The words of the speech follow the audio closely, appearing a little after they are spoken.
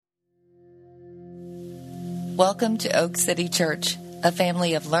Welcome to Oak City Church, a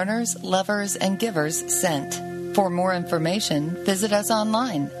family of learners, lovers, and givers sent. For more information, visit us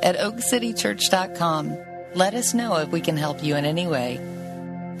online at oakcitychurch.com. Let us know if we can help you in any way.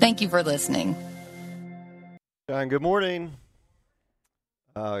 Thank you for listening. John, good morning.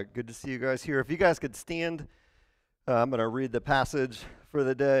 Good to see you guys here. If you guys could stand, I'm going to read the passage for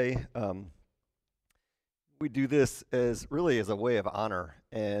the day. We do this as a way of honor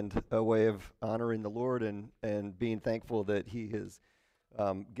and a way of honoring the Lord and being thankful that He has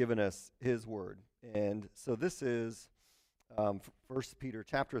given us His word. And so this is 1 Peter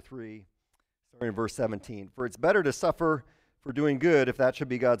chapter 3, starting in verse 17. For it's better to suffer for doing good, if that should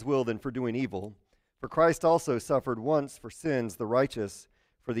be God's will, than for doing evil. For Christ also suffered once for sins, the righteous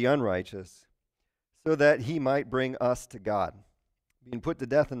for the unrighteous, so that He might bring us to God, being put to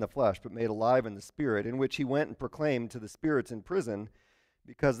death in the flesh, but made alive in the Spirit, in which He went and proclaimed to the spirits in prison,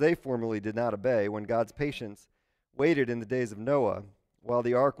 because they formerly did not obey, when God's patience waited in the days of Noah, while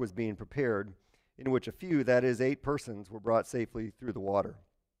the ark was being prepared, in which a few, that is 8 persons, were brought safely through the water.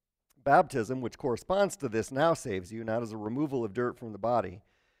 Baptism, which corresponds to this, now saves you, not as a removal of dirt from the body,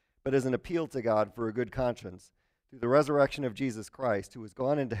 but as an appeal to God for a good conscience, through the resurrection of Jesus Christ, who has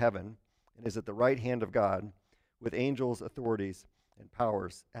gone into heaven and is at the right hand of God, with angels, authorities, and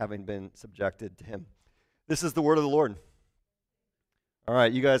powers having been subjected to Him. This is the word of the Lord. All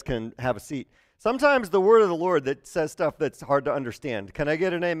right, you guys can have a seat. Sometimes the word of the Lord that says stuff that's hard to understand. Can I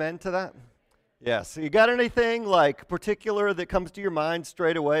get an amen to that? Yes. You got anything like particular that comes to your mind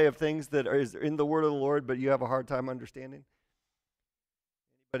straight away of things that is in the word of the Lord, but you have a hard time understanding?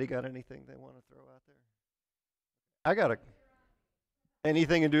 Anybody got anything they want to throw out there?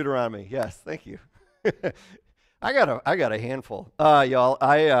 Anything in Deuteronomy? Yes, thank you. I got a handful, y'all.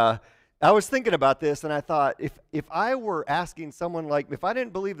 I was thinking about this, and I thought if I were asking someone if I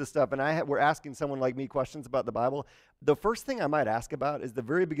didn't believe this stuff, and were asking someone like me questions about the Bible, the first thing I might ask about is the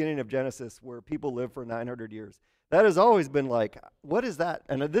very beginning of Genesis, where people live for 900 years. That has always been like, what is that?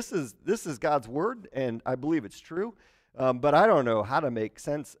 And this is God's word, and I believe it's true. But I don't know how to make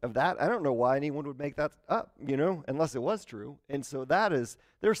sense of that. I don't know why anyone would make that up, unless it was true. And so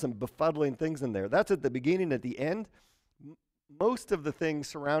there's some befuddling things in there. That's at the beginning. At the end, most of the things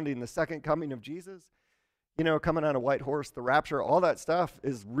surrounding the second coming of Jesus, coming on a white horse, the rapture, all that stuff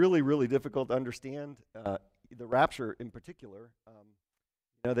is really, really difficult to understand. The rapture in particular,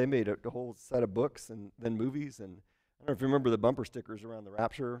 they made a whole set of books and then movies, and I don't know if you remember the bumper stickers around the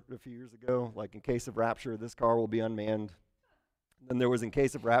rapture a few years ago, like in case of rapture, this car will be unmanned. Then there was in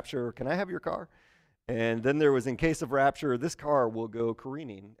case of rapture, can I have your car? And then there was in case of rapture, this car will go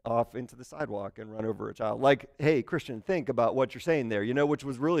careening off into the sidewalk and run over a child. Like, hey, Christian, think about what you're saying there, which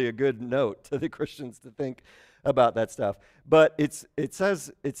was really a good note to the Christians to think about that stuff. But it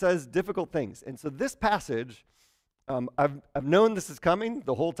says difficult things. And so this passage, I've known this is coming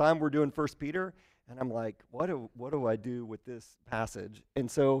the whole time we're doing 1 Peter. And I'm like, what do I do with this passage? And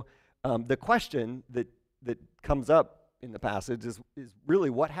so the question that comes up in the passage is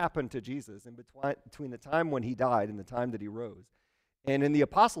really what happened to Jesus in between the time when He died and the time that He rose. And in the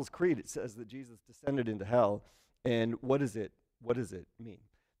Apostles' Creed, it says that Jesus descended into hell. And what does it mean?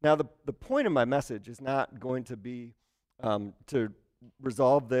 Now, the point of my message is not going to be to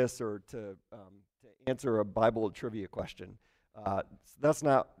resolve this or to answer a Bible trivia question. That's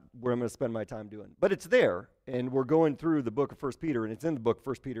not where I'm going to spend my time doing. But it's there, and we're going through the book of 1 Peter, and it's in the book of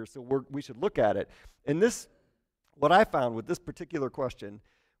 1 Peter, so we should look at it. And what I found with this particular question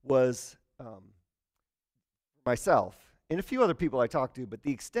was myself and a few other people I talked to, but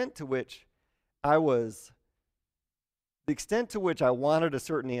the extent to which I wanted a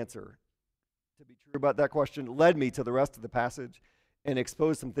certain answer to be true about that question led me to the rest of the passage and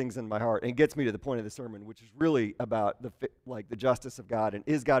exposed some things in my heart, and gets me to the point of the sermon, which is really about the justice of God, and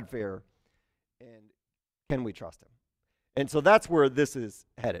is God fair, and can we trust Him? And so that's where this is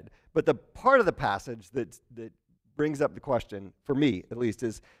headed. But the part of the passage that brings up the question, for me at least,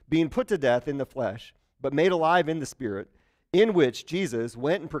 is being put to death in the flesh, but made alive in the Spirit, in which Jesus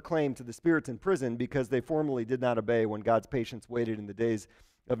went and proclaimed to the spirits in prison, because they formerly did not obey, when God's patience waited in the days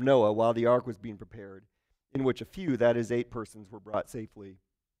of Noah, while the ark was being prepared, in which a few, that is 8 persons, were brought safely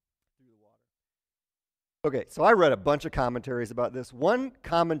through the water. Okay, so I read a bunch of commentaries about this. One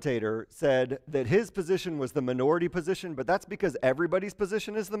commentator said that his position was the minority position, but that's because everybody's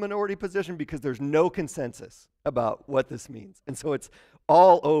position is the minority position, because there's no consensus about what this means. And so it's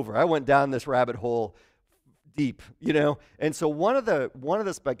all over. I went down this rabbit hole deep, And so one of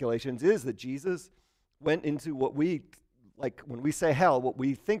the speculations is that Jesus went into what we, like when we say hell, what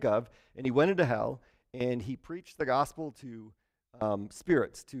we think of, and He went into hell, and He preached the gospel to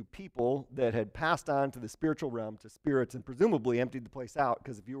spirits, to people that had passed on to the spiritual realm, to spirits, and presumably emptied the place out.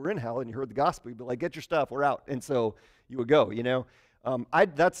 Because if you were in hell and you heard the gospel, you'd be like, get your stuff, we're out. And so you would go, you know. I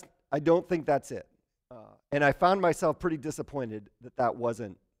don't think that's it. And I found myself pretty disappointed that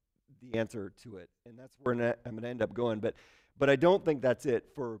wasn't the answer to it. And that's where I'm going to end up going. But I don't think that's it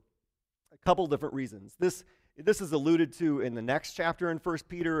for a couple different reasons. This is alluded to in the next chapter in 1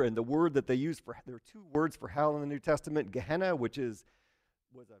 Peter, and the word that they use there are two words for hell in the New Testament: Gehenna, which was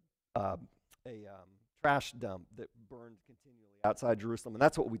a trash dump that burned continually outside Jerusalem, and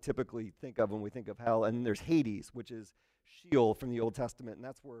that's what we typically think of when we think of hell. And then there's Hades, which is Sheol from the Old Testament, and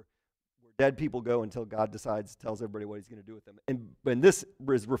that's where dead people go until God tells everybody what he's going to do with them. And this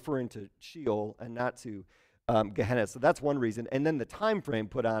is referring to Sheol and not to Gehenna. So that's one reason. And then the time frame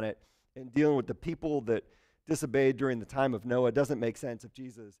put on it and dealing with the people that disobeyed during the time of Noah doesn't make sense. If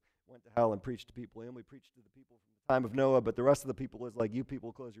Jesus went to hell and preached to people, he only preached to the people from the time of Noah, but the rest of the people is like, you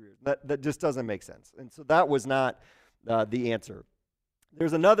people close your ears. That just doesn't make sense. And so that was not the answer.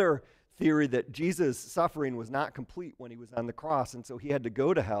 There's another theory that Jesus' suffering was not complete when he was on the cross, and so he had to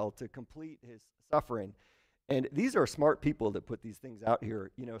go to hell to complete his suffering. And these are smart people that put these things out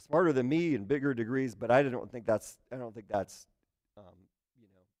here, you know, smarter than me in bigger degrees, but I don't think that's a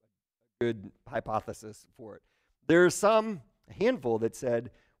good hypothesis for it. There's a handful that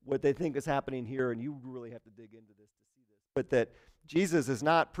said what they think is happening here, and you really have to dig into this to see this, but that Jesus is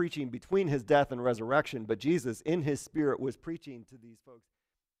not preaching between his death and resurrection, but Jesus in his spirit was preaching to these folks,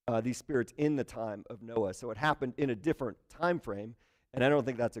 these spirits in the time of Noah. So it happened in a different time frame, and I don't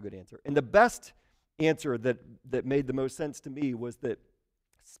think that's a good answer. And the best answer that made the most sense to me was that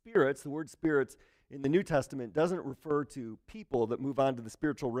spirits, the word spirits in the New Testament, doesn't refer to people that move on to the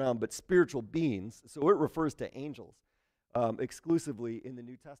spiritual realm, but spiritual beings. So it refers to angels exclusively in the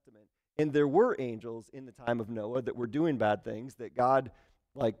New Testament. And there were angels in the time of Noah that were doing bad things that God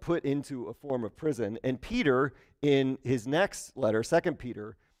put into a form of prison. And Peter, in his next letter, 2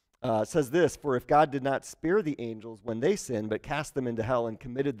 Peter, says this: "For if God did not spare the angels when they sinned, but cast them into hell and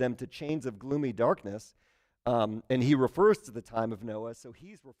committed them to chains of gloomy darkness," and he refers to the time of Noah, so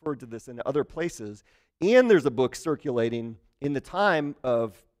he's referred to this in other places. And there's a book circulating in the time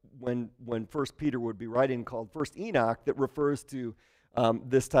of when 1 Peter would be writing called 1 Enoch that refers to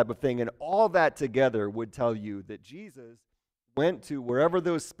this type of thing. And all that together would tell you that Jesus went to wherever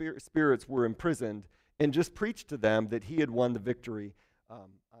those spirits were imprisoned and just preached to them that he had won the victory on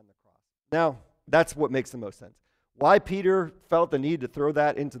the cross. Now, that's what makes the most sense. Why Peter felt the need to throw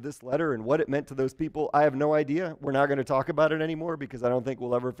that into this letter and what it meant to those people, I have no idea. We're not going to talk about it anymore because I don't think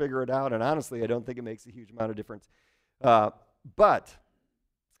we'll ever figure it out. And honestly, I don't think it makes a huge amount of difference. But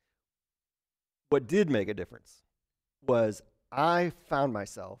what did make a difference was I found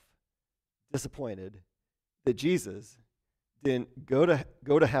myself disappointed that Jesus didn't go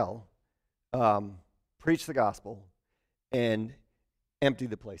to hell, preach the gospel, and empty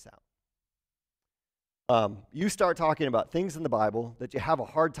the place out. You start talking about things in the Bible that you have a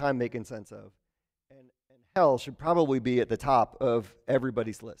hard time making sense of, and hell should probably be at the top of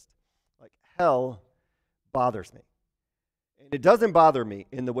everybody's list. Like, hell bothers me. And it doesn't bother me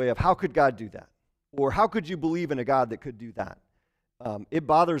in the way of how could God do that? Or how could you believe in a God that could do that? It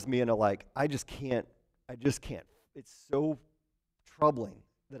bothers me in a I just can't. It's so troubling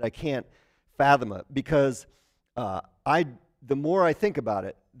that I can't fathom it because the more I think about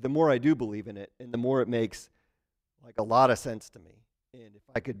it, the more I do believe in it, and the more it makes a lot of sense to me. And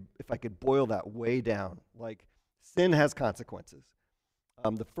if I could boil that way down, sin has consequences.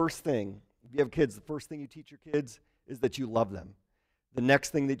 The first thing, if you have kids, the first thing you teach your kids is that you love them. The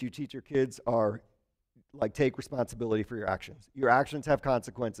next thing that you teach your kids are take responsibility for your actions. Your actions have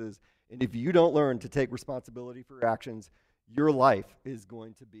consequences, and if you don't learn to take responsibility for your actions, your life is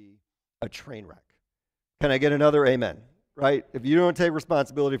going to be a train wreck. Can I get another amen? Right? If you don't take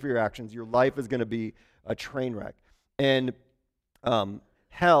responsibility for your actions, your life is going to be a train wreck. And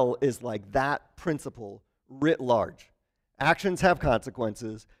hell is that principle writ large. Actions have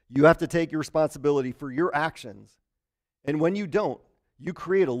consequences. You have to take your responsibility for your actions. And when you don't, you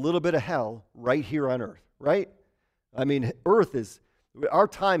create a little bit of hell right here on earth, right? I mean, our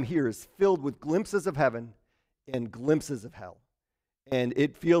time here is filled with glimpses of heaven and glimpses of hell. And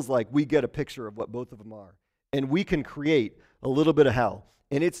it feels like we get a picture of what both of them are. And we can create a little bit of hell.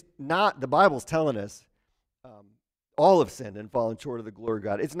 And it's not, the Bible's telling us, all have sinned and fallen short of the glory of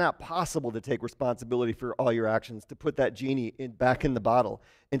God. It's not possible to take responsibility for all your actions, to put that genie back in the bottle.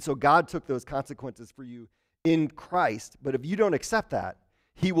 And so God took those consequences for you in Christ. But if you don't accept that,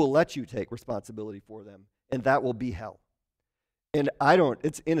 he will let you take responsibility for them. And that will be hell. And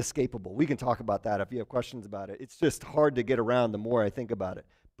it's inescapable. We can talk about that if you have questions about it. It's just hard to get around the more I think about it.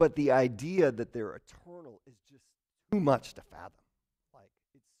 But the idea that they're eternal is just too much to fathom. Like,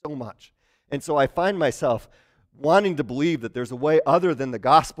 it's so much. And so I find myself wanting to believe that there's a way other than the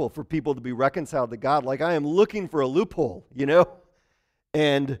gospel for people to be reconciled to God. Like, I am looking for a loophole, you know?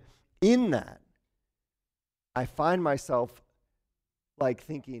 And in that, I find myself like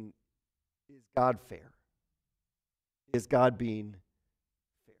thinking, is God fair? Is God being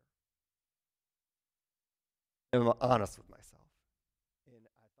fair? And I'm honest with myself. And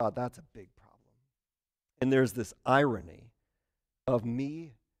I thought that's a big problem. And there's this irony of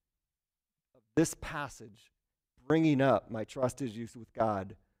this passage bringing up my trust issues with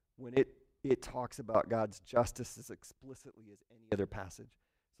God when it talks about God's justice as explicitly as any other passage.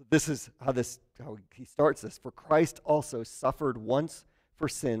 So this is how he starts this. For Christ also suffered once for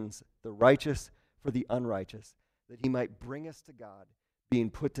sins, the righteous for the unrighteous, that he might bring us to God, being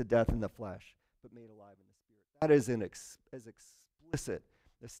put to death in the flesh, but made alive in the spirit. That is as explicit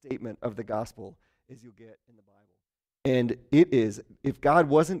a statement of the gospel as you'll get in the Bible. And it is, if God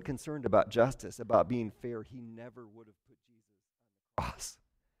wasn't concerned about justice, about being fair, he never would have put Jesus on the cross.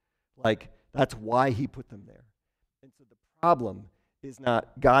 Like, that's why he put them there. And so the problem is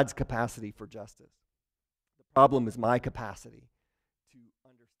not God's capacity for justice. The problem is my capacity to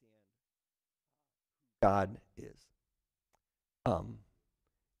understand who God is.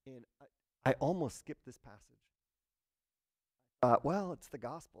 And I almost skipped this passage. I thought, well, it's the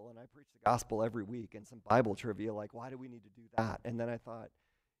gospel, and I preach the gospel every week, and some Bible trivia, like, why do we need to do that? And then I thought,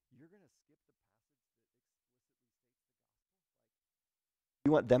 you're going to skip the passage that explicitly states the gospel?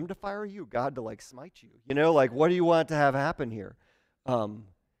 You want them to fire you? God to, like, smite you? You know, like, what do you want to have happen here? And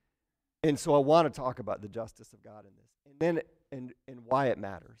so I want to talk about the justice of God in this, and then and why it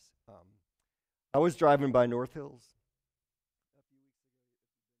matters. I was driving by North Hills a few weeks ago.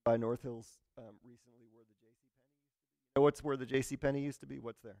 By North Hills recently, where the JCPenney used to be. You know where the JCPenney used to be?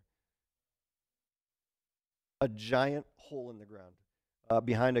 What's there? A giant hole in the ground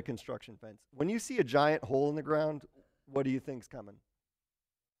behind a construction fence. When you see a giant hole in the ground, what do you think's coming?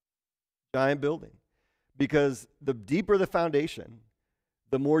 Giant building. Because the deeper the foundation,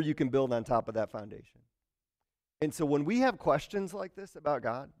 the more you can build on top of that foundation. And so when we have questions like this about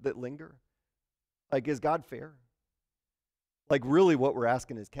God that linger, like, is God fair? Like, really what we're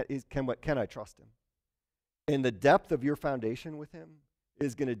asking is can I trust him? And the depth of your foundation with him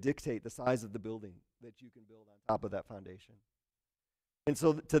is going to dictate the size of the building that you can build on top of that foundation. And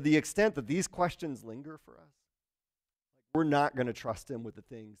so to the extent that these questions linger for us, we're not going to trust him with the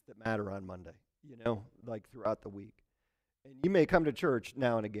things that matter on Monday, you know, like throughout the week. And you may come to church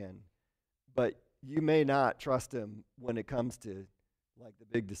now and again, but you may not trust him when it comes to, like, the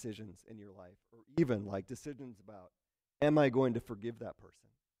big decisions in your life, or even like decisions about, am I going to forgive that person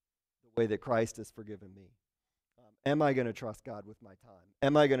the way that Christ has forgiven me? Am I going to trust God with my time?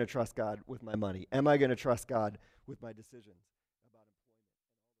 Am I going to trust God with my money? Am I going to trust God with my decisions about employment? And all those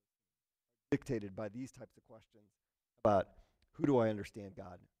things are dictated by these types of questions about, who do I understand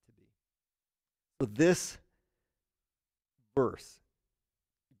God to be? So this verse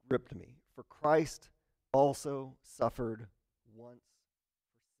gripped me. For Christ also suffered once for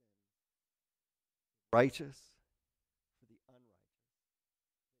sin, righteous for the unrighteous, that he might bring us to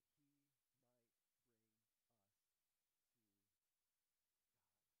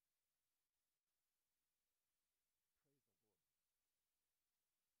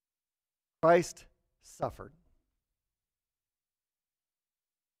God. Christ suffered.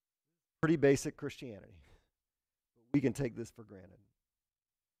 Pretty basic Christianity. But we can take this for granted.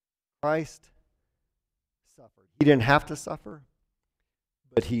 Christ suffered. He didn't have to suffer,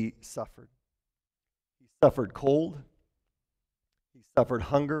 but he suffered. He suffered cold. He suffered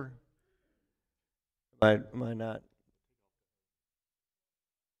hunger. Am I not?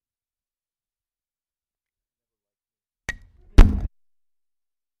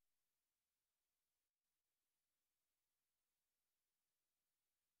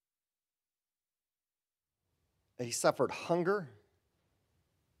 He suffered hunger.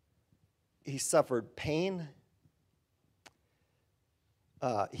 He suffered pain.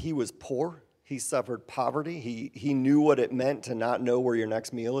 He was poor. He suffered poverty. He knew what it meant to not know where your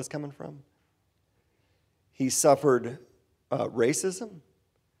next meal is coming from. He suffered racism.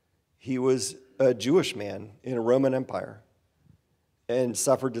 He was a Jewish man in a Roman Empire and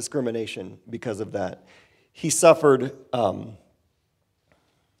suffered discrimination because of that. He suffered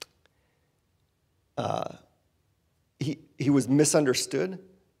he was misunderstood.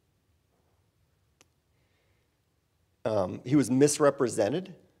 He was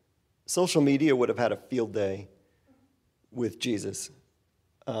misrepresented. Social media would have had a field day with Jesus.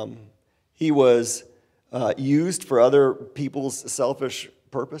 He was used for other people's selfish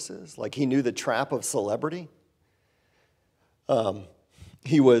purposes. Like, he knew the trap of celebrity.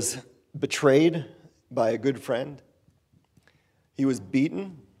 He was betrayed by a good friend. He was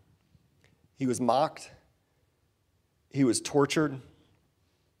beaten. He was mocked. He was tortured.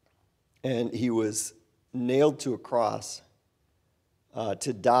 And he was nailed to a cross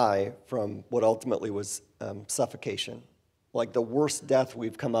to die from what ultimately was suffocation. Like the worst death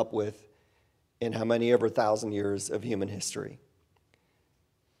we've come up with in how many ever 1,000 years of human history.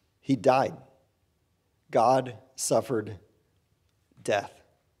 He died. God suffered death.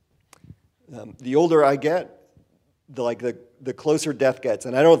 The older I get, the closer death gets.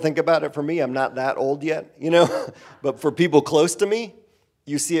 And I don't think about it for me. I'm not that old yet, But for people close to me,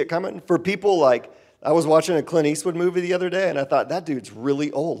 you see it coming. For people like, I was watching a Clint Eastwood movie the other day, and I thought, that dude's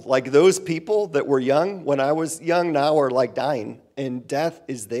really old. Like, those people that were young when I was young now are like dying, and death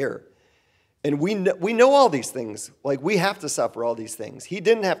is there. And we know all these things. Like, we have to suffer all these things. He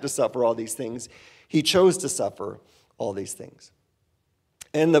didn't have to suffer all these things. He chose to suffer all these things.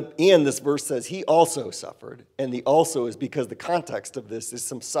 And this verse says he also suffered. And the also is because the context of this is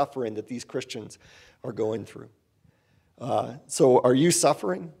some suffering that these Christians are going through. So are you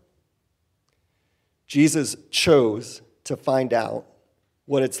suffering? Jesus chose to find out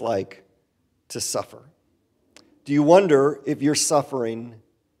what it's like to suffer. Do you wonder if your suffering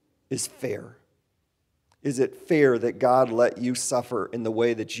is fair? Is it fair that God let you suffer in the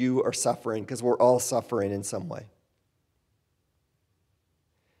way that you are suffering? Because we're all suffering in some way.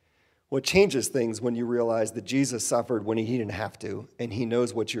 What changes things when you realize that Jesus suffered when he didn't have to, and he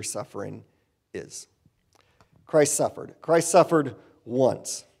knows what your suffering is. Christ suffered. Christ suffered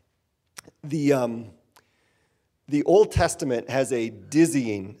once. The Old Testament has a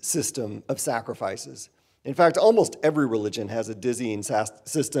dizzying system of sacrifices. In fact, almost every religion has a dizzying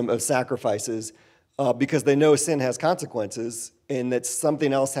system of sacrifices because they know sin has consequences and that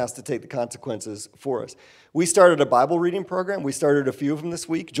something else has to take the consequences for us. We started a Bible reading program. We started a few of them this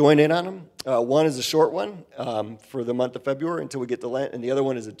week. Join in on them. One is a short one for the month of February until we get to Lent, and the other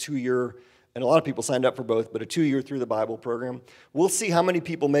one is a 2-year, and a lot of people signed up for both, but a 2-year through the Bible program. We'll see how many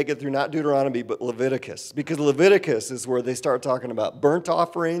people make it through not Deuteronomy, but Leviticus, because Leviticus is where they start talking about burnt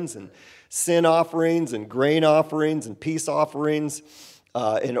offerings and sin offerings and grain offerings and peace offerings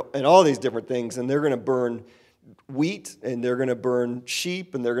and all these different things, and they're going to burn wheat, and they're going to burn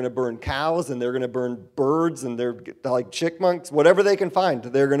sheep, and they're going to burn cows, and they're going to burn birds, and they're like chickmunks, whatever they can find,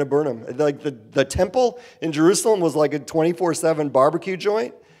 they're going to burn them. Like the temple in Jerusalem was like a 24/7 barbecue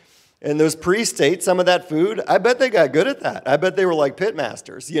joint, and those priests ate some of that food. I bet they got good at that. I bet they were like pit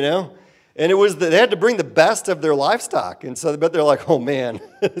masters, And it was they had to bring the best of their livestock, and so I bet they're like, oh man,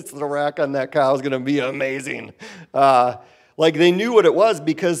 the rack on that cow is going to be amazing. Like they knew what it was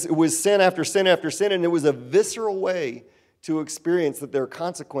because it was sin after sin after sin, and it was a visceral way to experience that there are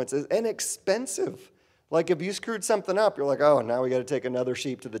consequences and expensive. Like if you screwed something up, you're like, oh, now we got to take another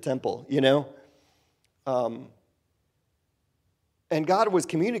sheep to the temple, And God was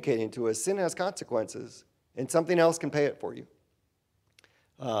communicating to us, sin has consequences, and something else can pay it for you.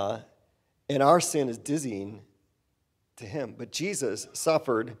 And our sin is dizzying to him. But Jesus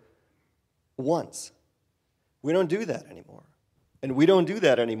suffered once. We don't do that anymore. And we don't do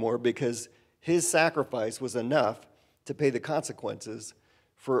that anymore because his sacrifice was enough to pay the consequences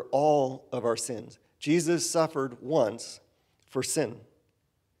for all of our sins. Jesus suffered once for sin.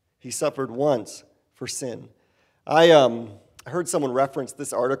 He suffered once for sin. I heard someone reference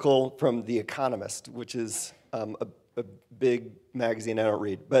this article from The Economist, which is a big magazine I don't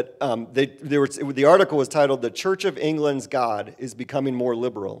read. But the article was titled, "The Church of England's God is Becoming More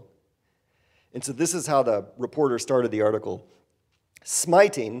Liberal." And so this is how the reporter started the article.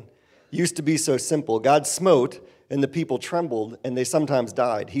 Smiting used to be so simple. God smote, and the people trembled, and they sometimes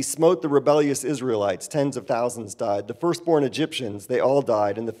died. He smote the rebellious Israelites. Tens of thousands died. The firstborn Egyptians, they all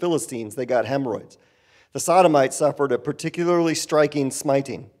died. And the Philistines, they got hemorrhoids. The Sodomites suffered a particularly striking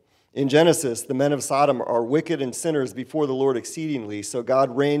smiting. In Genesis, the men of Sodom are wicked and sinners before the Lord exceedingly, so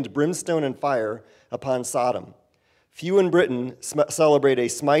God rained brimstone and fire upon Sodom. Few in Britain celebrate a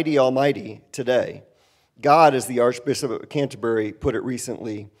smitey almighty today. God, as the Archbishop of Canterbury put it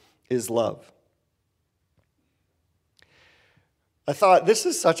recently, is love. I thought, this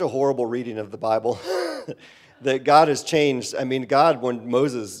is such a horrible reading of the Bible that God has changed. I mean, God, when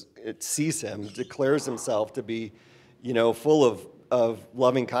Moses sees him, declares himself to be, full of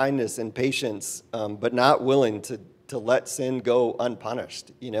loving kindness and patience, but not willing to let sin go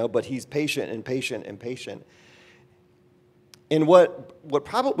unpunished, but he's patient and patient and patient. And what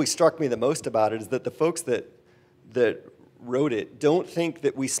probably struck me the most about it is that the folks that wrote it, don't think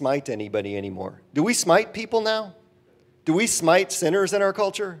that we smite anybody anymore. Do we smite people now? Do we smite sinners in our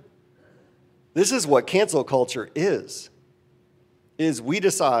culture? This is what cancel culture is we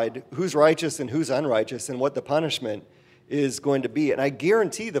decide who's righteous and who's unrighteous and what the punishment is going to be. And I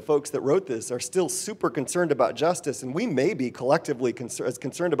guarantee the folks that wrote this are still super concerned about justice, and we may be collectively as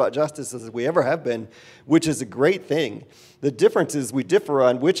concerned about justice as we ever have been, which is a great thing. The difference is we differ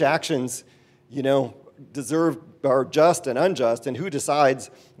on which actions, deserve are just and unjust, and who decides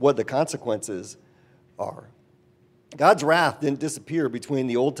what the consequences are. God's wrath didn't disappear between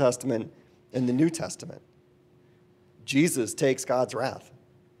the Old Testament and the New Testament. Jesus takes God's wrath.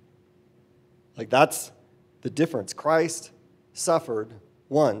 That's the difference. Christ suffered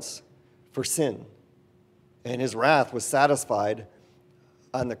once for sin, and his wrath was satisfied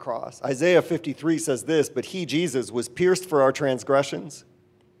on the cross. Isaiah 53 says this, "But he, Jesus, was pierced for our transgressions.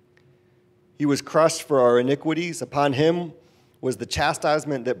 He was crushed for our iniquities. Upon him was the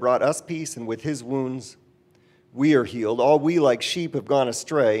chastisement that brought us peace, and with his wounds we are healed. All we like sheep have gone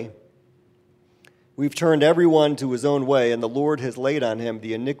astray. We've turned everyone to his own way, and the Lord has laid on him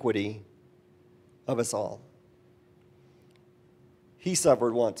the iniquity of us all." He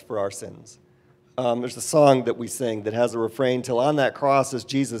suffered once for our sins. There's a song that we sing that has a refrain, "Till on that cross as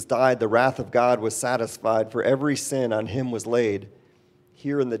Jesus died, the wrath of God was satisfied, for every sin on him was laid.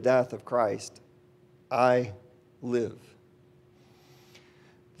 Here in the death of Christ, I live."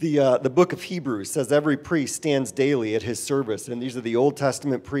 The book of Hebrews says every priest stands daily at his service, and these are the Old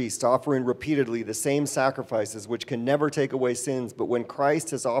Testament priests offering repeatedly the same sacrifices which can never take away sins. But when Christ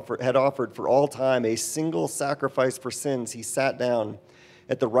had offered for all time a single sacrifice for sins, he sat down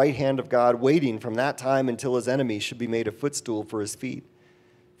at the right hand of God, waiting from that time until his enemies should be made a footstool for his feet.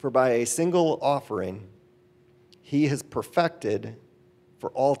 For by a single offering, he has perfected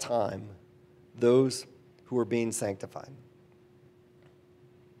for all time those who are being sanctified.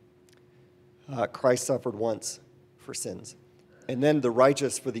 Christ suffered once for sins, and then the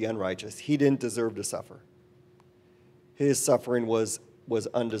righteous for the unrighteous. He didn't deserve to suffer. His suffering was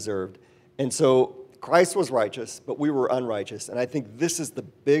undeserved. And so Christ was righteous, but we were unrighteous. And I think this is the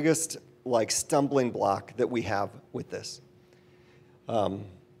biggest stumbling block that we have with this.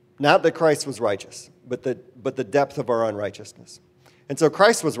 Not that Christ was righteous, but the depth of our unrighteousness. And so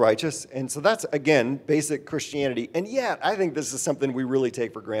Christ was righteous, and so that's, again, basic Christianity. And yet, I think this is something we really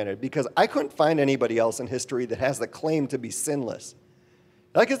take for granted, because I couldn't find anybody else in history that has the claim to be sinless.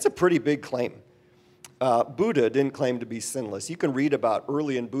 It's a pretty big claim. Buddha didn't claim to be sinless. You can read about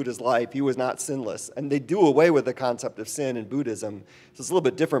early in Buddha's life, he was not sinless. And they do away with the concept of sin in Buddhism. So it's a little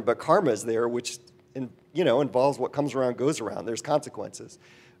bit different, but karma is there, which involves what comes around goes around. There's consequences.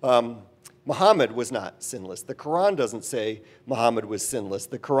 Muhammad was not sinless. The Quran doesn't say Muhammad was sinless.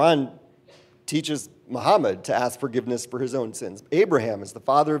 The Quran teaches Muhammad to ask forgiveness for his own sins. Abraham is the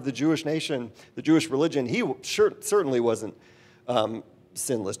father of the Jewish nation, the Jewish religion. He certainly wasn't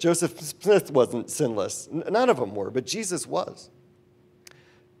sinless. Joseph Smith wasn't sinless. None of them were, but Jesus was.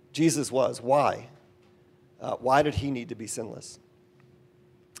 Jesus was. Why? Why did he need to be sinless?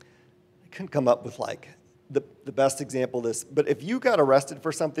 I couldn't come up with the best example of this, but if you got arrested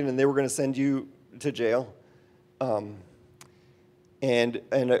for something and they were going to send you to jail, and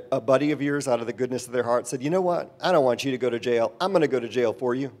a buddy of yours out of the goodness of their heart said, "You know what? I don't want you to go to jail. I'm going to go to jail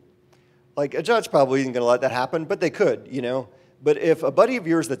for you." A judge probably isn't going to let that happen, but they could, But if a buddy of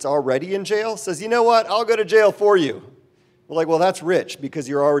yours that's already in jail says, "You know what? I'll go to jail for you." Well, that's rich because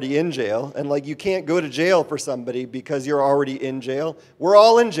you're already in jail, and you can't go to jail for somebody because you're already in jail. We're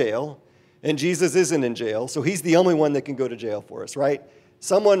all in jail. And Jesus isn't in jail, so he's the only one that can go to jail for us, right?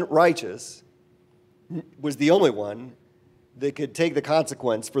 Someone righteous was the only one that could take the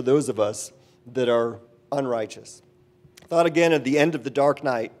consequence for those of us that are unrighteous. Thought again at the end of The Dark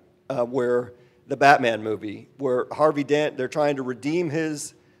Knight, where the Batman movie, where Harvey Dent, they're trying to redeem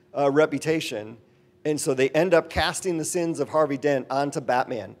his reputation, and so they end up casting the sins of Harvey Dent onto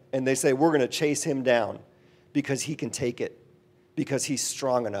Batman, and they say, "We're going to chase him down because he can take it, because he's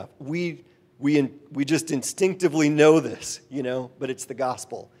strong enough." We just instinctively know this, but it's the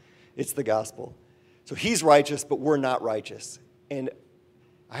gospel. It's the gospel. So he's righteous, but we're not righteous. And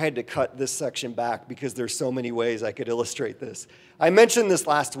I had to cut this section back because there's so many ways I could illustrate this. I mentioned this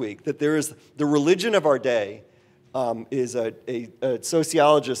last week, that there is the religion of our day is a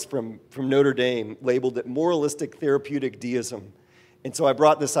sociologist from Notre Dame labeled it moralistic therapeutic deism. And so I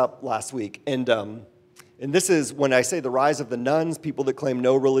brought this up last week. And this is, when I say the rise of the nuns, people that claim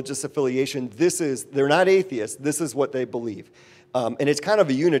no religious affiliation, they're not atheists, this is what they believe. And it's kind of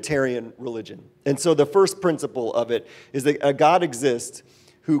a Unitarian religion. And so the first principle of it is that a God exists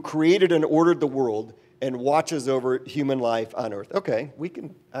who created and ordered the world and watches over human life on earth. Okay,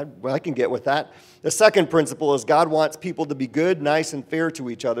 I can get with that. The second principle is God wants people to be good, nice, and fair to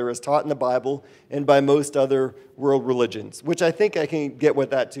each other, as taught in the Bible and by most other world religions, which I think I can get with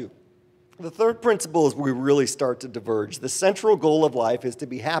that too. The third principle is where we really start to diverge. The central goal of life is to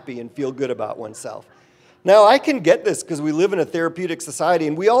be happy and feel good about oneself. Now, I can get this because we live in a therapeutic society,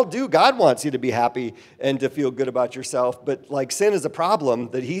 and we all do. God wants you to be happy and to feel good about yourself, but like sin is a problem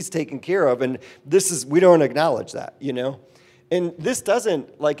that he's taken care of, and we don't acknowledge that, you know? And this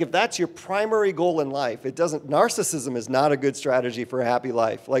doesn't, like, if that's your primary goal in life, narcissism is not a good strategy for a happy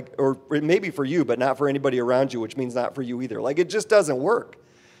life, or it may be for you, but not for anybody around you, which means not for you either. Like, it just doesn't work,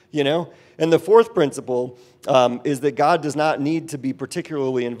 you know? And the fourth principle is that God does not need to be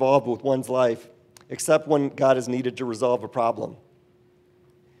particularly involved with one's life, except when God is needed to resolve a problem.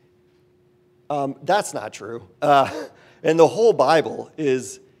 That's not true. And the whole Bible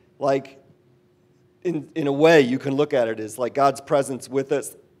is like, in a way, you can look at it as like God's presence with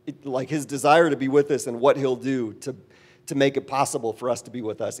us, like his desire to be with us and what he'll do to make it possible for us to be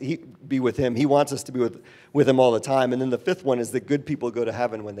with us, be with him. He wants us to be with him all the time. And then the fifth one is that good people go to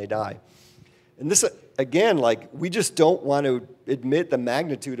heaven when they die. And this, again, like, we just don't want to admit the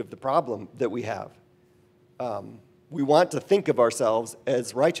magnitude of the problem that we have. We want to think of ourselves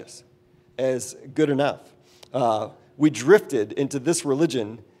as righteous, as good enough. We drifted into this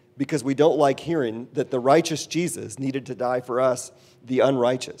religion because we don't like hearing that the righteous Jesus needed to die for us, the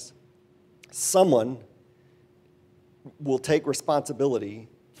unrighteous. Someone will take responsibility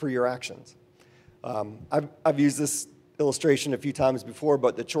for your actions. I've used this illustration a few times before,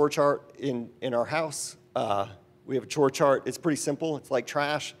 but the chore chart in our house, we have a chore chart. It's pretty simple. It's like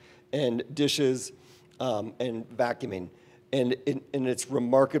trash and dishes and vacuuming. And it's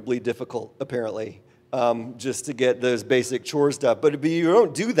remarkably difficult, apparently, just to get those basic chores done. But if you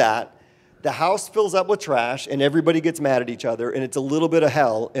don't do that, the house fills up with trash, and everybody gets mad at each other, and it's a little bit of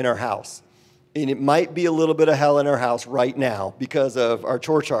hell in our house. And it might be a little bit of hell in our house right now because of our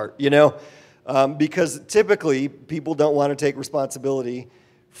chore chart, you know? Because typically, people don't want to take responsibility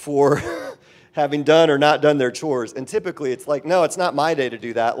for having done or not done their chores. And typically, it's like, no, it's not my day to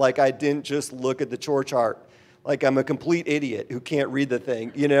do that. Like, I didn't just look at the chore chart. Like, I'm a complete idiot who can't read the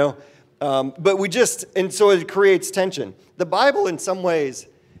thing, you know? And so it creates tension. The Bible, in some ways,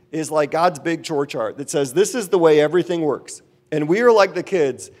 is like God's big chore chart that says, this is the way everything works. And we are like the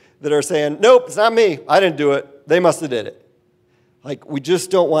kids that are saying, nope, it's not me. I didn't do it. They must have did it. Like, we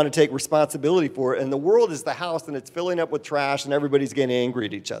just don't want to take responsibility for it. And the world is the house, and it's filling up with trash, and everybody's getting angry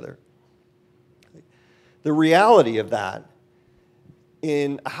at each other. The reality of that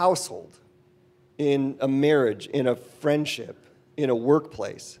in a household, in a marriage, in a friendship, in a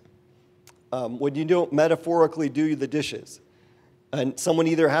workplace, when you don't metaphorically do the dishes, and someone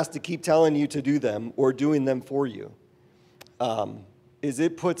either has to keep telling you to do them or doing them for you, is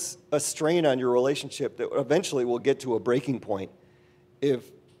it puts a strain on your relationship that eventually will get to a breaking point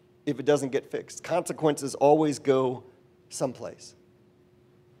if it doesn't get fixed. Consequences always go someplace.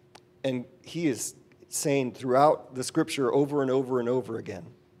 And he is saying throughout the scripture over and over and over again,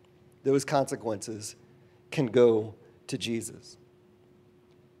 those consequences can go to Jesus.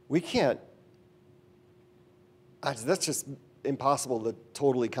 We can't, that's just impossible to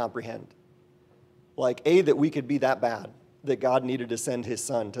totally comprehend. Like, that we could be that bad, that God needed to send his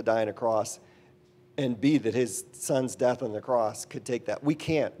son to die on a cross, and B, that his son's death on the cross could take that. We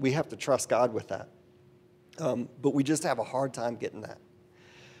can't. We have to trust God with that. But we just have a hard time getting that.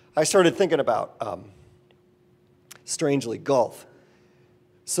 I started thinking about, strangely, golf.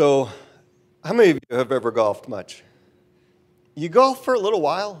 So how many of you have ever golfed much? You golf for a little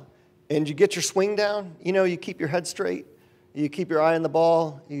while, and you get your swing down. You know, you keep your head straight. You keep your eye on the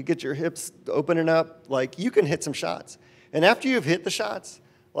ball. You get your hips opening up. Like, you can hit some shots. And after you've hit the shots,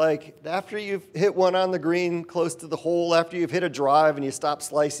 like after you've hit one on the green close to the hole, after you've hit a drive and you stop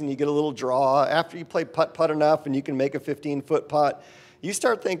slicing, you get a little draw, after you play putt-putt enough and you can make a 15-foot putt, you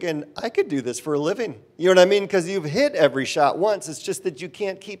start thinking, I could do this for a living. You know what I mean? Because you've hit every shot once. It's just that you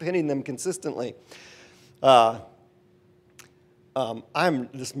can't keep hitting them consistently. This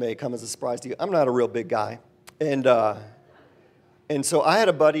may come as a surprise to you. I'm not a real big guy. And so I had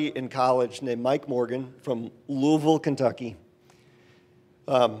a buddy in college named Mike Morgan from Louisville, Kentucky.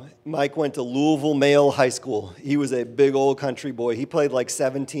 Mike went to Louisville Male High School. He was a big old country boy. He played like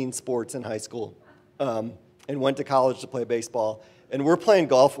 17 sports in high school and went to college to play baseball. And we're playing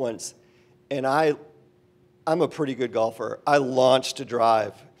golf once, and I'm a pretty good golfer. I launched to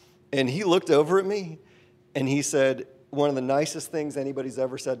drive, and he looked over at me, and he said, one of the nicest things anybody's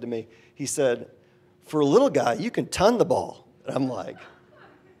ever said to me, he said, for a little guy, you can ton the ball. And I'm like,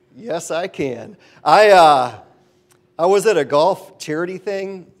 Yes, I can. I was at a golf charity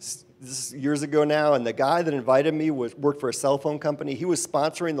thing this is years ago now, and the guy that invited me worked for a cell phone company. He was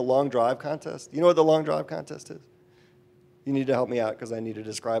sponsoring the long drive contest. You know what the long drive contest is? You need to help me out because I need to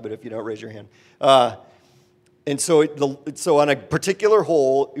describe it if you don't raise your hand. And so on a particular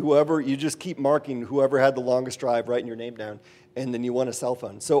hole, you just keep marking whoever had the longest drive, writing your name down, and then you won a cell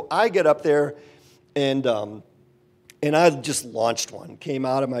phone. So I get up there, and I just launched one, came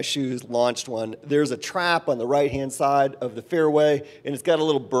out of my shoes, launched one. There's a trap on the right-hand side of the fairway, and it's got a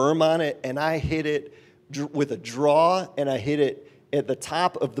little berm on it, and I hit it with a draw, and I hit it at the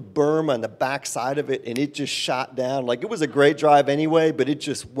top of the berm on the back side of it, and it just shot down. Like, it was a great drive anyway, but it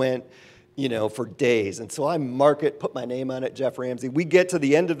just went, for days. And so I mark it, put my name on it, Jeff Ramsey. We get to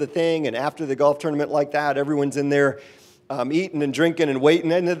the end of the thing, and after the golf tournament like that, everyone's in there eating and drinking and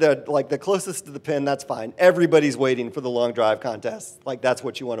waiting. And the closest to the pin, that's fine. Everybody's waiting for the long drive contest. Like, that's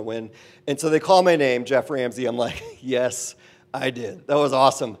what you want to win. And so they call my name, Jeff Ramsey. I'm like, yes, I did. That was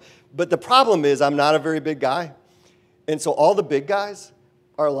awesome. But the problem is I'm not a very big guy. And so all the big guys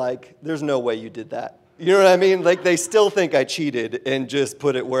are like, there's no way you did that. You know what I mean? Like, they still think I cheated and just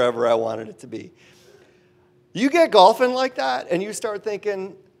put it wherever I wanted it to be. You get golfing like that, and you start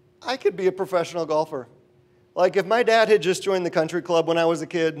thinking, I could be a professional golfer. Like, if my dad had just joined the country club when I was a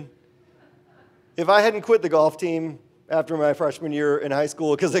kid, if I hadn't quit the golf team after my freshman year in high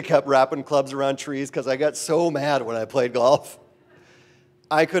school because I kept wrapping clubs around trees because I got so mad when I played golf,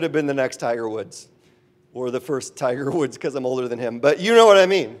 I could have been the next Tiger Woods, or the first Tiger Woods because I'm older than him. But you know what I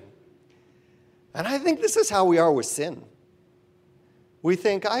mean. And I think this is how we are with sin. We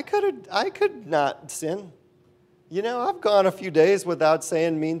think, I could not sin. I've gone a few days without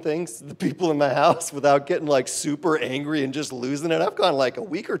saying mean things to the people in my house, without getting like super angry and just losing it. I've gone like a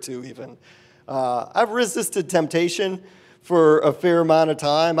week or two even. I've resisted temptation for a fair amount of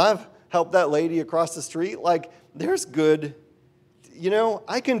time. I've helped that lady across the street. Like, there's good,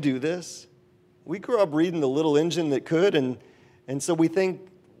 I can do this. We grew up reading The Little Engine That Could, and so we think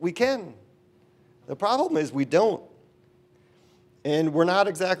we can. The problem is we don't. And we're not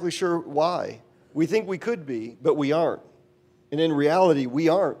exactly sure why. We think we could be, but we aren't. And in reality, we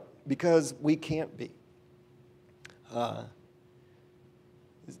aren't, because we can't be.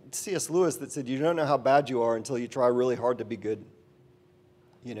 C.S. Lewis that said, you don't know how bad you are until you try really hard to be good.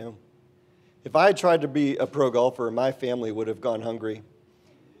 If I had tried to be a pro golfer, my family would have gone hungry.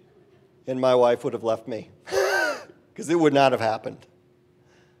 And my wife would have left me. Because it would not have happened.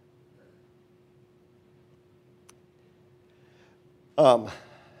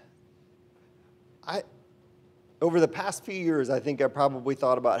 Over the past few years, I think I probably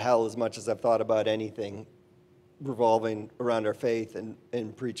thought about hell as much as I've thought about anything revolving around our faith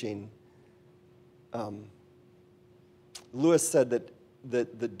and preaching. Lewis said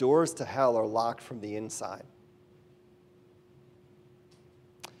that the doors to hell are locked from the inside.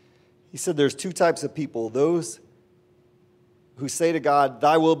 He said there's two types of people: those who say to God,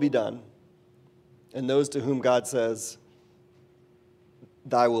 thy will be done, and those to whom God says,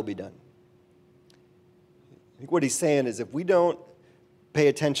 thy will be done. I think what he's saying is, if we don't pay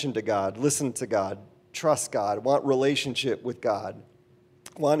attention to God, listen to God, trust God, want relationship with God,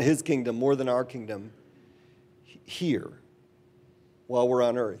 want his kingdom more than our kingdom here while we're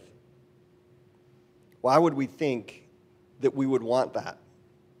on earth, why would we think that we would want that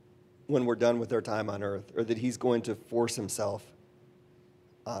when we're done with our time on earth, or that he's going to force himself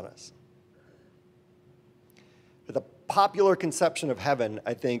on us? But the popular conception of heaven,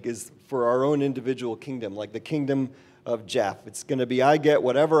 I think, is for our own individual kingdom, like the kingdom of Jeff. It's going to be, I get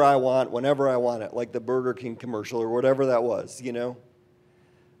whatever I want, whenever I want it, like the Burger King commercial or whatever that was,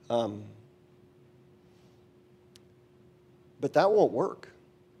 But that won't work.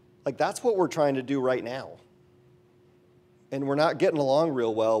 Like, that's what we're trying to do right now. And we're not getting along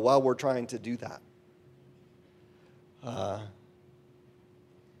real well while we're trying to do that.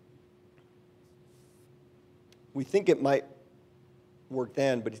 We think it might work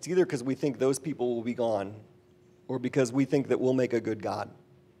then, but it's either because we think those people will be gone, or because we think that we'll make a good God.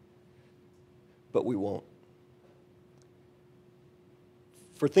 But we won't.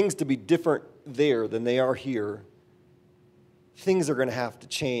 For things to be different there than they are here, things are going to have to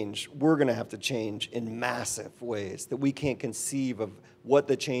change. We're going to have to change in massive ways that we can't conceive of what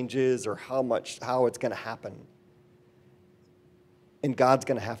the change is or how it's going to happen. And God's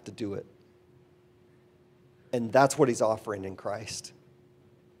going to have to do it. And that's what he's offering in Christ,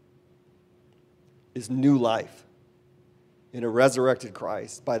 is new life in a resurrected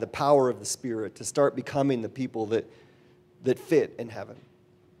Christ by the power of the Spirit to start becoming the people that fit in heaven.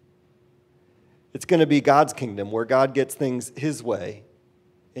 It's going to be God's kingdom where God gets things his way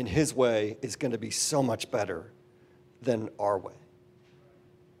in his way is going to be so much better than our way.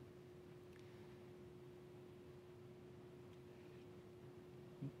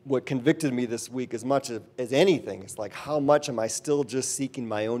 What convicted me this week as much as anything is like, how much am I still just seeking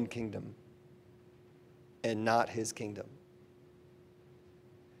my own kingdom and not his kingdom?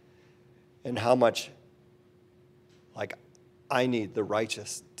 And how much, like, I need the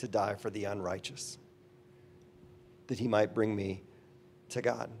righteous to die for the unrighteous, that he might bring me to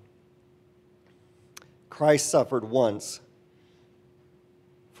God. Christ suffered once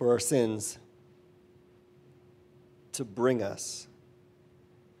for our sins to bring us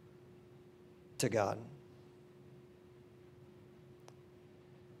to God.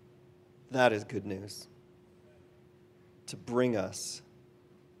 That is good news. To bring us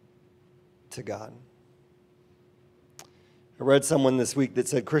to God. I read someone this week that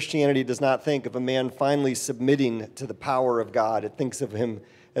said Christianity does not think of a man finally submitting to the power of God. It thinks of him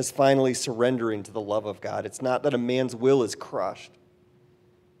as finally surrendering to the love of God. It's not that a man's will is crushed,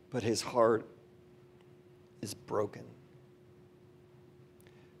 but his heart is broken.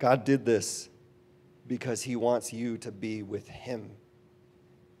 God did this because he wants you to be with him.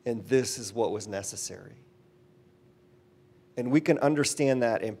 And this is what was necessary. And we can understand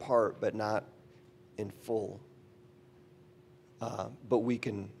that in part, but not in full. But we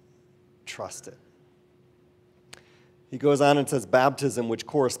can trust it. He goes on and says, baptism, which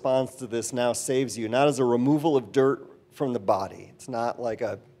corresponds to this, now saves you, not as a removal of dirt from the body. It's not like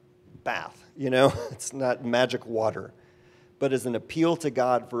a bath, It's not magic water. But as an appeal to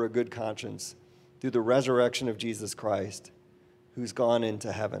God for a good conscience through the resurrection of Jesus Christ, who's gone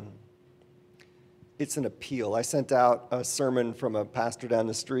into heaven. It's an appeal. I sent out a sermon from a pastor down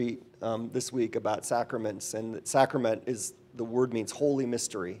the street this week about sacraments, and sacrament is, the word means holy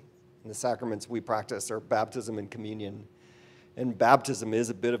mystery. And the sacraments we practice are baptism and communion. And baptism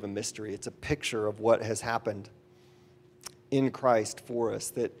is a bit of a mystery. It's a picture of what has happened in Christ for us,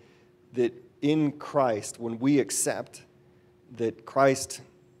 that in Christ, when we accept that Christ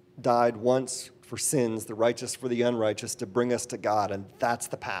died once for sins, the righteous for the unrighteous, to bring us to God, and that's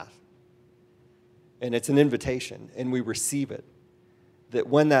the path. And it's an invitation, and we receive it. That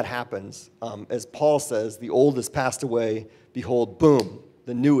when that happens, as Paul says, the old has passed away, behold, boom,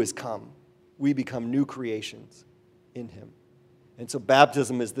 the new has come. We become new creations in him. And so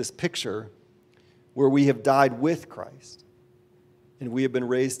baptism is this picture where we have died with Christ, and we have been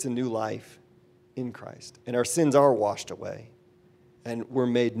raised to new life in Christ. And our sins are washed away, and we're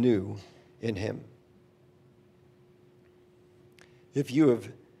made new in him. If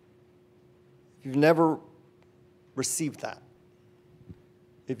you've never received that,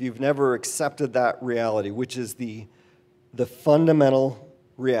 if you've never accepted that reality, which is the fundamental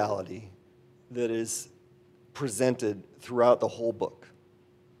reality that is presented throughout the whole book.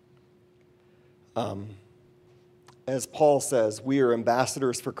 As Paul says, we are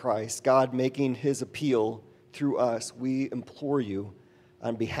ambassadors for Christ, God making his appeal through us. We implore you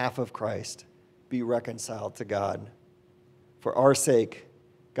on behalf of Christ, be reconciled to God. For our sake,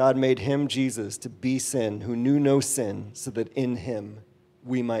 God made him, Jesus, to be sin, who knew no sin, so that in him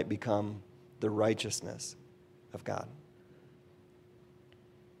we might become the righteousness of God.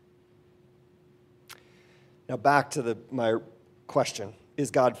 Now back to my question,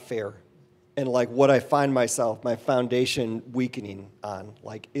 is God fair? And like what I find myself, my foundation weakening on,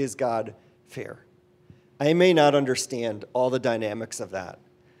 like, is God fair? I may not understand all the dynamics of that.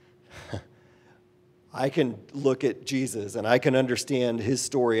 I can look at Jesus and I can understand his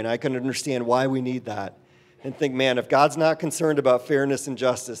story and I can understand why we need that and think, man, if God's not concerned about fairness and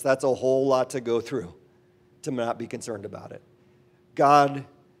justice, that's a whole lot to go through to not be concerned about it. God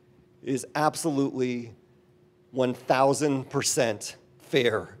is absolutely 1,000%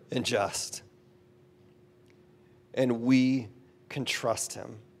 fair and just. And we can trust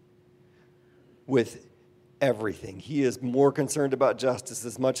him with everything. He is more concerned about justice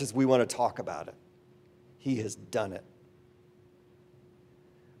as much as we want to talk about it. He has done it.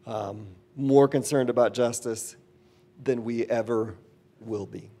 More concerned about justice than we ever will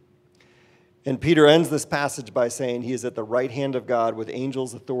be. And Peter ends this passage by saying he is at the right hand of God with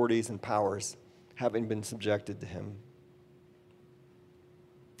angels, authorities, and powers having been subjected to him.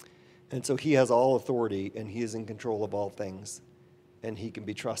 And so he has all authority and he is in control of all things, and he can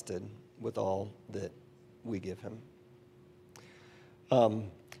be trusted with all that we give him.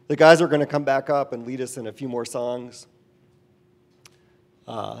 The guys are going to come back up and lead us in a few more songs.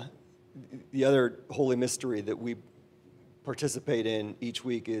 The other holy mystery that we participate in each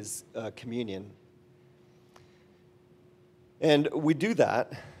week is communion. And we do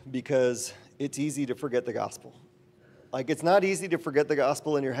that because it's easy to forget the gospel. Like, it's not easy to forget the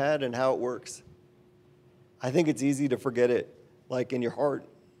gospel in your head and how it works. I think it's easy to forget it, like, in your heart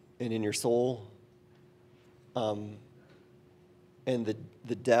and in your soul, and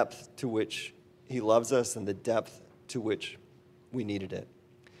the depth to which he loves us and the depth to which we needed it.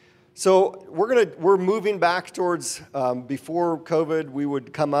 So we're moving back towards, before COVID, we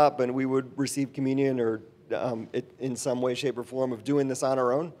would come up and we would receive communion or in some way, shape, or form of doing this on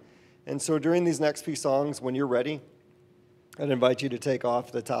our own. And so during these next few songs, when you're ready, I'd invite you to take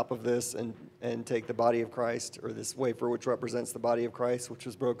off the top of this and take the body of Christ, or this wafer which represents the body of Christ, which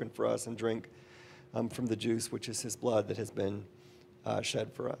was broken for us, and drink from the juice, which is his blood that has been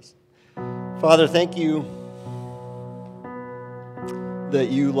shed for us. Father, thank you that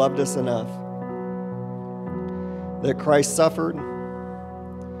you loved us enough, that Christ suffered,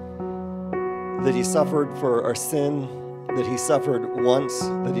 that he suffered for our sin, that he suffered once,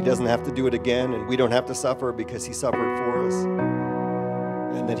 that he doesn't have to do it again, and we don't have to suffer because he suffered for us,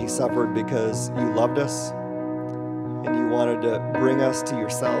 and that he suffered because you loved us, and you wanted to bring us to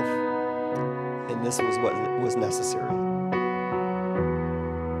yourself, and this was what was necessary.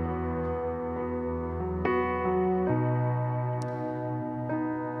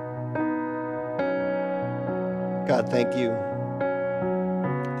 God, thank you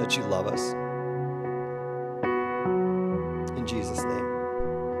that you love us. In Jesus' name.